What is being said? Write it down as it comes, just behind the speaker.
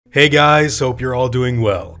Hey guys, hope you're all doing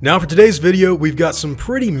well. Now for today's video, we've got some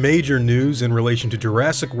pretty major news in relation to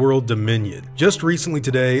Jurassic World Dominion. Just recently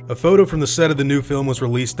today, a photo from the set of the new film was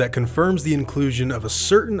released that confirms the inclusion of a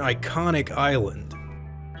certain iconic island.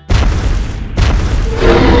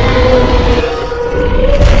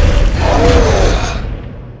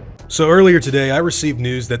 So earlier today, I received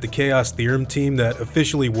news that the Chaos Theorem team that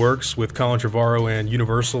officially works with Colin Trevorrow and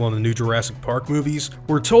Universal on the new Jurassic Park movies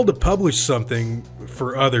were told to publish something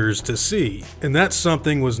for others to see. And that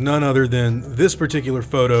something was none other than this particular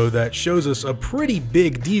photo that shows us a pretty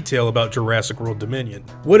big detail about Jurassic World Dominion.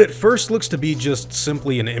 What at first looks to be just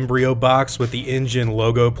simply an embryo box with the InGen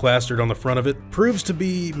logo plastered on the front of it proves to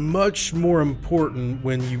be much more important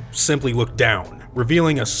when you simply look down,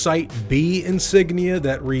 revealing a Site B insignia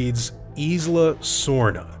that reads Isla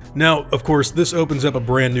Sorna. Now, of course, this opens up a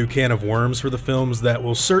brand new can of worms for the films that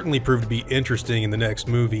will certainly prove to be interesting in the next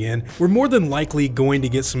movie, and we're more than likely going to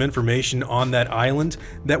get some information on that island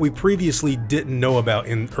that we previously didn't know about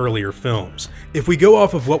in earlier films. If we go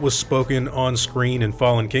off of what was spoken on screen in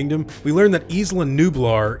Fallen Kingdom, we learn that Isla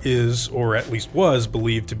Nublar is, or at least was,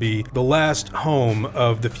 believed to be the last home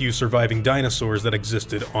of the few surviving dinosaurs that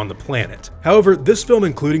existed on the planet. However, this film,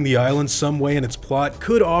 including the island some way in its plot,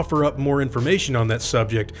 could offer up more information on that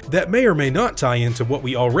subject that may or may not tie into what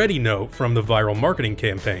we already know from the viral marketing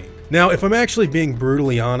campaign. Now, if I'm actually being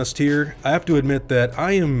brutally honest here, I have to admit that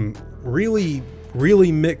I am really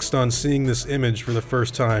mixed on seeing this image for the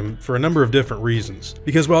first time for a number of different reasons.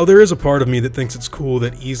 Because while there is a part of me that thinks it's cool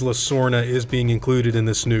that Isla Sorna is being included in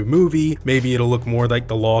this new movie, maybe it'll look more like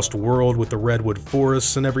the Lost World with the redwood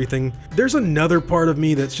forests and everything, there's another part of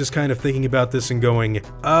me that's just kind of thinking about this and going,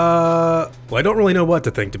 well, I don't really know what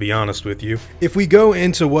to think, to be honest with you. If we go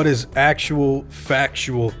into what is actual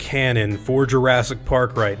factual canon for Jurassic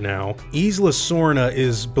Park right now, Isla Sorna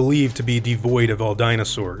is believed to be devoid of all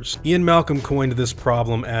dinosaurs. Ian Malcolm coined this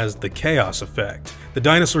problem as the chaos effect. The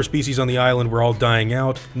dinosaur species on the island were all dying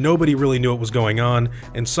out, nobody really knew what was going on,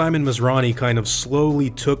 and Simon Masrani kind of slowly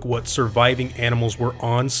took what surviving animals were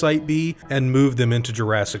on Site B and moved them into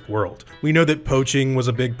Jurassic World. We know that poaching was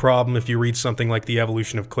a big problem if you read something like the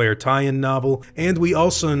Evolution of Claire tie-in novel, and we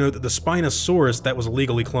also know that the Spinosaurus that was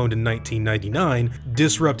illegally cloned in 1999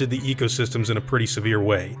 disrupted the ecosystems in a pretty severe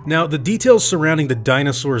way. Now, the details surrounding the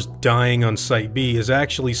dinosaurs dying on Site B is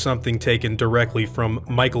actually something taken directly from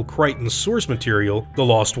Michael Crichton's source material, The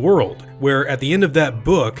Lost World, where at the end of that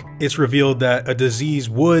book, it's revealed that a disease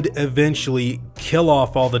would eventually kill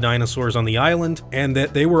off all the dinosaurs on the island, and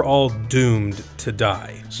that they were all doomed to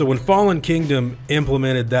die. So when Fallen Kingdom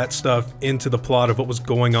implemented that stuff into the plot of what was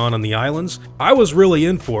going on the islands, I was really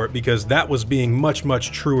in for it because that was being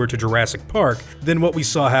much truer to Jurassic Park than what we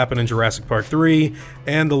saw happen in Jurassic Park 3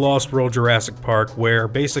 and The Lost World Jurassic Park, where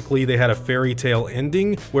basically they had a fairy tale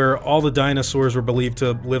ending where all the dinosaurs were believed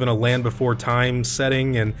to live in a land before time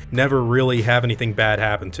setting and never really have anything bad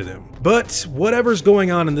happen to them. But whatever's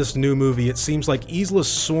going on in this new movie, it seems like Isla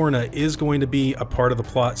Sorna is going to be a part of the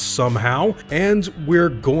plot somehow, and we're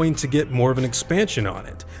going to get more of an expansion on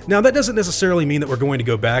it. Now, that doesn't necessarily mean that we're going to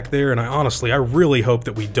go back there, and I really hope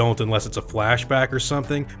that we don't unless it's a flashback or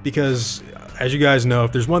something, because as you guys know,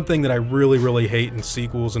 if there's one thing that I really hate in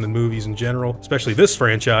sequels and in movies in general, especially this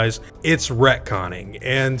franchise, it's retconning.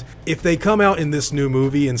 And if they come out in this new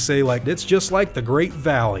movie and say, like, it's just like the Great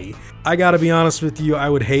Valley, I gotta be honest with you, I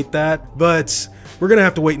would hate that, but we're gonna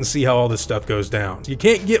have to wait and see how all this stuff goes down. You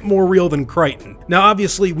can't get more real than Crichton. Now,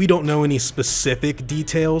 obviously, we don't know any specific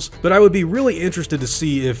details, but I would be really interested to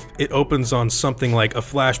see if it opens on something like a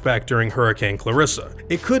flashback during Hurricane Clarissa.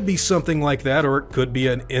 It could be something like that, or it could be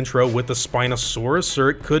an intro with the Spinosaurus, or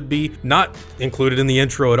it could be not included in the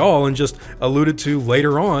intro at all and just alluded to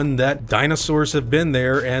later on that dinosaurs have been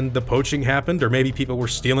there and the poaching happened, or maybe people were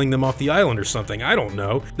stealing them off the island or something. I don't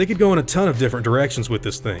know. They could go in a ton of different directions with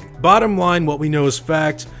this thing. Bottom line, what we know is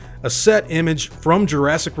fact. A set image from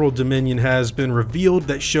Jurassic World Dominion has been revealed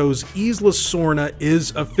that shows Isla Sorna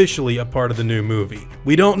is officially a part of the new movie.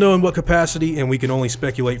 We don't know in what capacity, and we can only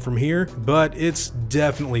speculate from here, but it's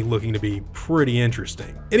definitely looking to be pretty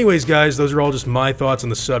interesting. Anyways, guys, those are all just my thoughts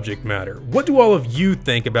on the subject matter. What do all of you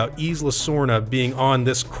think about Isla Sorna being on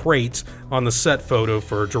this crate on the set photo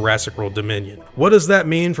for Jurassic World Dominion? What does that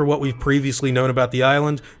mean for what we've previously known about the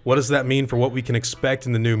island? What does that mean for what we can expect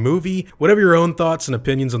in the new movie? Whatever your own thoughts and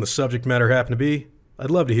opinions on the subject matter happen to be,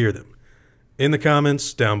 I'd love to hear them in the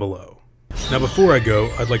comments down below. Now, before I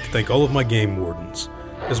go, I'd like to thank all of my game wardens,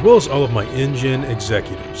 as well as all of my InGen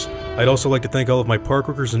executives. I'd also like to thank all of my park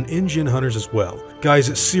workers and InGen hunters as well. Guys,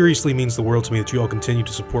 it seriously means the world to me that you all continue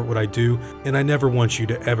to support what I do, and I never want you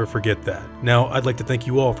to ever forget that. Now, I'd like to thank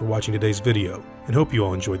you all for watching today's video, and hope you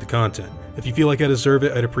all enjoyed the content. If you feel like I deserve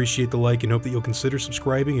it, I'd appreciate the like and hope that you'll consider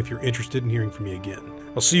subscribing if you're interested in hearing from me again.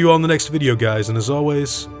 I'll see you all in the next video, guys, and as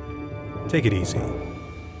always, take it easy.